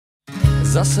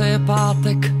Zase je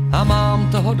pátek a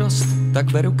mám toho dost,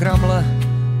 tak beru kramle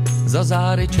za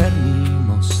zády Černý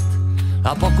most.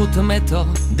 A pokud mi to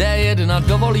D1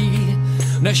 dovolí,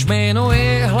 než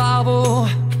minuji hlavu,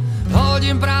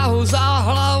 hodím Prahu za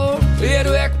hlavu,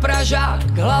 jedu jak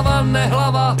Pražák, hlava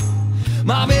nehlava.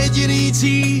 Mám jediný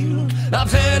cíl a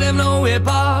přede mnou je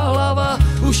Pálava.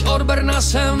 Už od Brna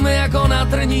jsem jako na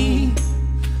trní,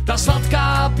 ta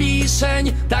sladká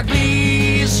píseň tak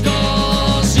blízko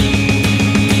zní.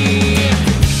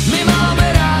 My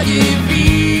máme rádi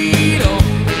víno,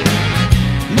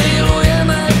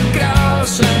 milujeme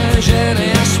krásné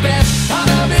ženy a zpěv a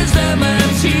na věc jdeme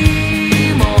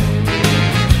přímo.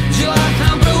 V žilách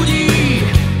nám proudí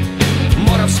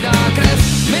moravská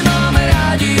krev. My máme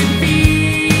rádi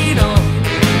víno,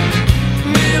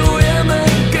 milujeme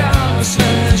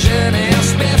krásné ženy a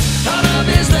zpěv a na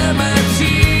věc jdeme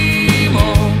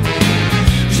přímo.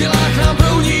 V žilách nám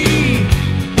proudí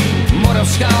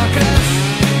moravská krev.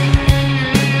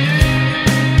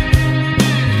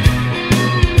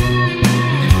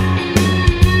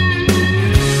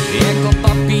 Jako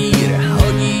papír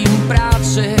hodím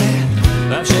práci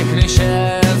a všechny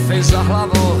šéfy za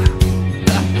hlavu.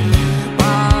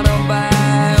 Pánové,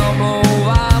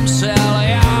 omlouvám se, ale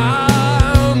já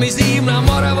mizím na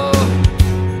Moravu.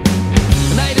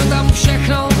 Najdu tam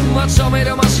všechno, a co mi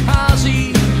doma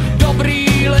schází.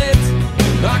 Dobrý lid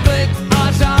a klid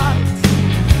a řád.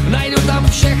 Najdu tam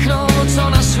všechno, co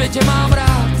na světě mám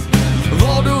rád.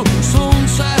 Vodu,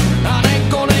 slunce a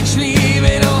nekonečný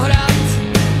vinohrad.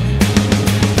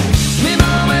 My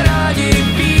máme rádi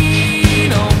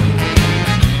víno,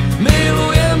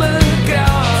 milujeme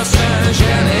krásné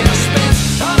ženy a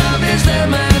zpěv a na věc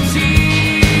jdeme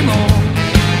přímo.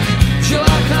 V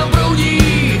žilách nám proudí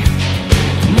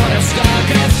moravská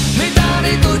krev. My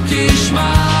tady totiž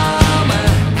máme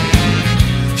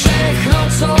všechno,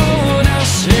 co na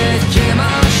světě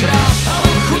máš rád, a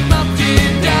ochutnat ti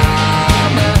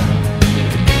dáme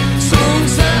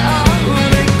slunce a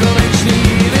nekonečný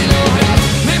vinohrad.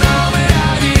 My máme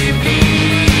rádi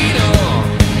víno,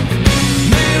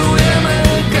 milujeme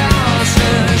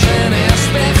krásné ženy a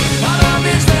zpěv a na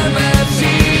věc jdeme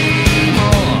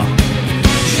přímo.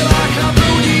 V žilách nám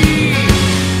proudí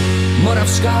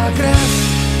moravská krev.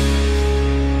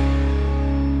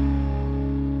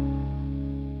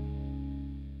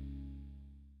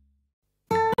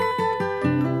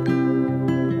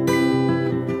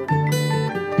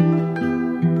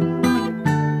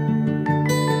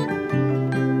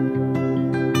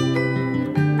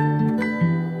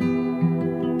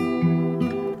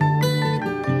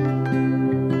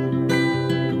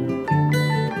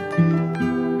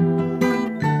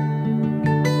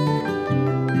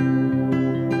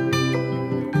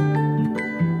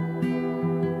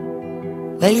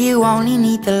 Well, you only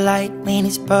need the light when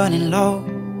it's burning low.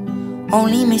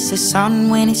 Only miss the sun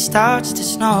when it starts to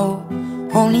snow.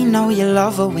 Only know you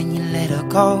love her when you let her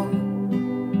go.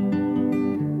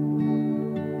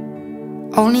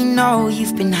 Only know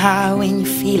you've been high when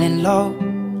you're feeling low.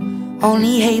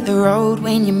 Only hate the road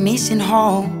when you're missing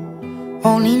home.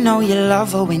 Only know you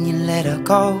love her when you let her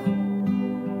go.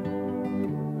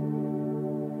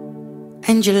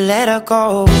 And you let her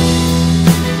go.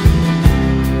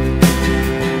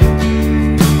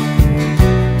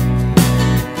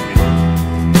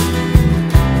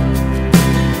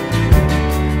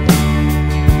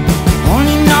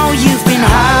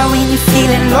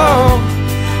 Feeling low.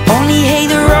 Only hate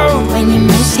the road when you're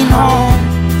missing home.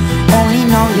 Only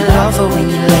know you love her when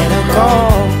you let her go.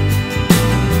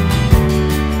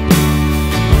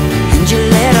 And you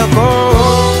let her go.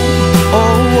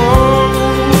 Oh, oh,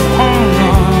 oh,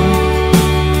 oh.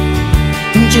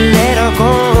 And you let her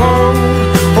go.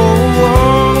 Oh, oh,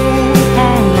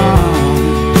 oh, oh.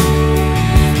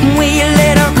 Will you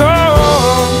let her go?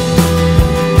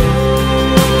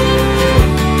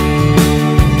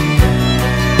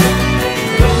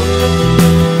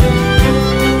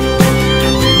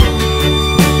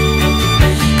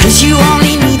 You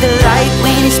only need the light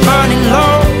when it's burning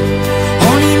low.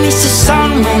 Only miss the sun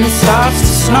when it starts to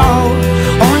snow.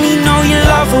 Only know you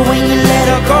love her when you let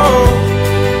her go.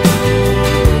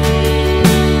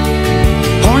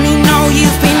 Only know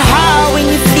you've been high when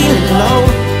you're feeling low.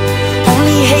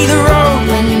 Only hate the road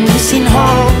when you're missing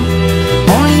home.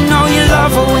 Only know you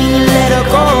love her when you let her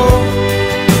go.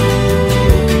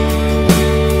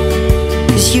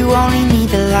 'Cause you only need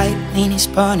the light when it's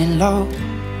burning low.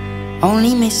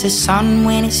 Only miss the sun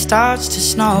when it starts to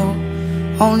snow.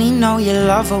 Only know you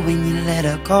love her when you let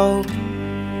her go.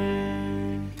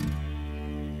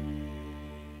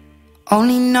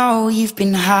 Only know you've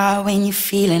been high when you're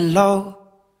feeling low.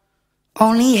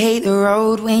 Only hate the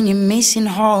road when you're missing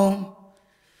home.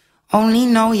 Only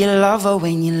know you love her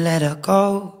when you let her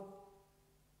go.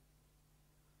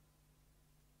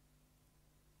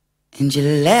 And you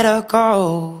let her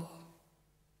go.